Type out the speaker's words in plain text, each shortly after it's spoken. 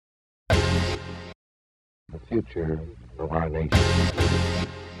the future of our nation,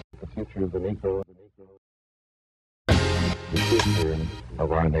 the future of the Negro, the future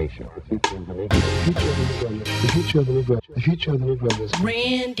of our nation, the future of the Negro, the future of the Negro, the future of the Negro, the future of the Negro.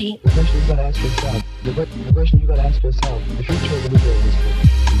 Randy. The question you gotta ask yourself, the question you gotta ask yourself, the future of the Negro in this country.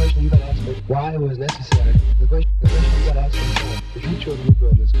 The question you gotta ask yourself, why it was necessary. The question you gotta ask yourself, the future of the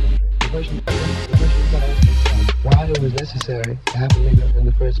Negro in this country. The question you gotta ask yourself, why it was necessary to have a Negro in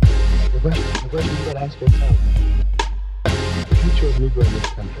the first place. The question you gotta ask yourself, the future of the Negro in this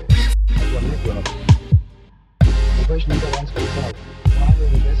country. As one Negro. The question you gotta ask yourself, why it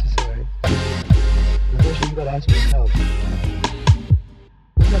was necessary. The question you gotta ask yourself, you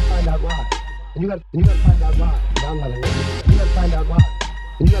gotta find out why. And you gotta find out why. I'm not a nigga. You gotta find out why.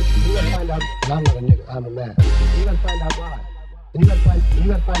 And you gotta find out. And I'm not a nigga. I'm a man. And you gotta find out why. And you gotta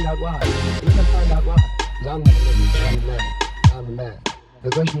find out why. And you gotta find out why. 'Cause I'm not a nigga. I'm a man. I'm a man. The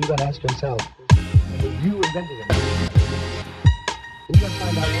question you gotta ask yourself, and you invented it. And you gotta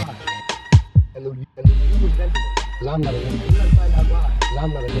find out why. And you invented it. 'Cause I'm not a nigga. You gotta find out why. 'Cause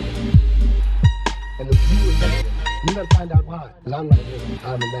I'm not a nigga. And you invented it. You gotta find out why. 'Cause I'm not a nigga.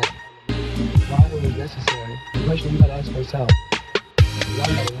 I'm a man. Why it was necessary. The question you gotta ask yourself. 'Cause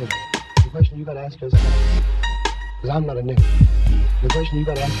I'm not a nigga. The question you gotta ask yourself. 'Cause I'm not a nigga. The question you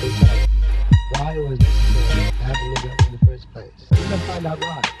gotta ask yourself. Why it was necessary to have a nigga in the first place. You gotta find out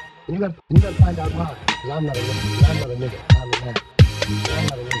why. And you gotta find out why. 'Cause I'm not a nigga. 'Cause I'm not a nigga. I'm a man. I'm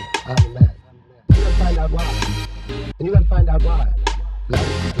not a nigga. I'm a man. You gotta find out why. And you gotta find out why. 'Cause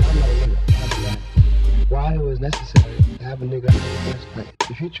I'm not a nigga. I'm a man. Why it was necessary to have a nigga in the first place.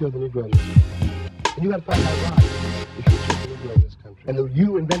 The future of the Negro in this country. And you gotta find out why. The future of the Negro in this country. And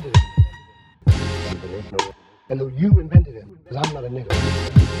you invented it. And you invented it. Because I'm not a nigga.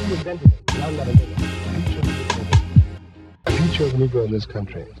 You invented it. Because I'm not a nigga. The future of the Negro in this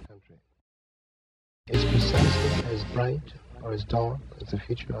country is precisely as bright or as dark as the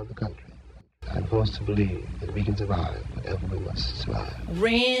future of the country. I'm forced to believe that we can survive whatever we must survive.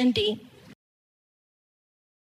 Randy.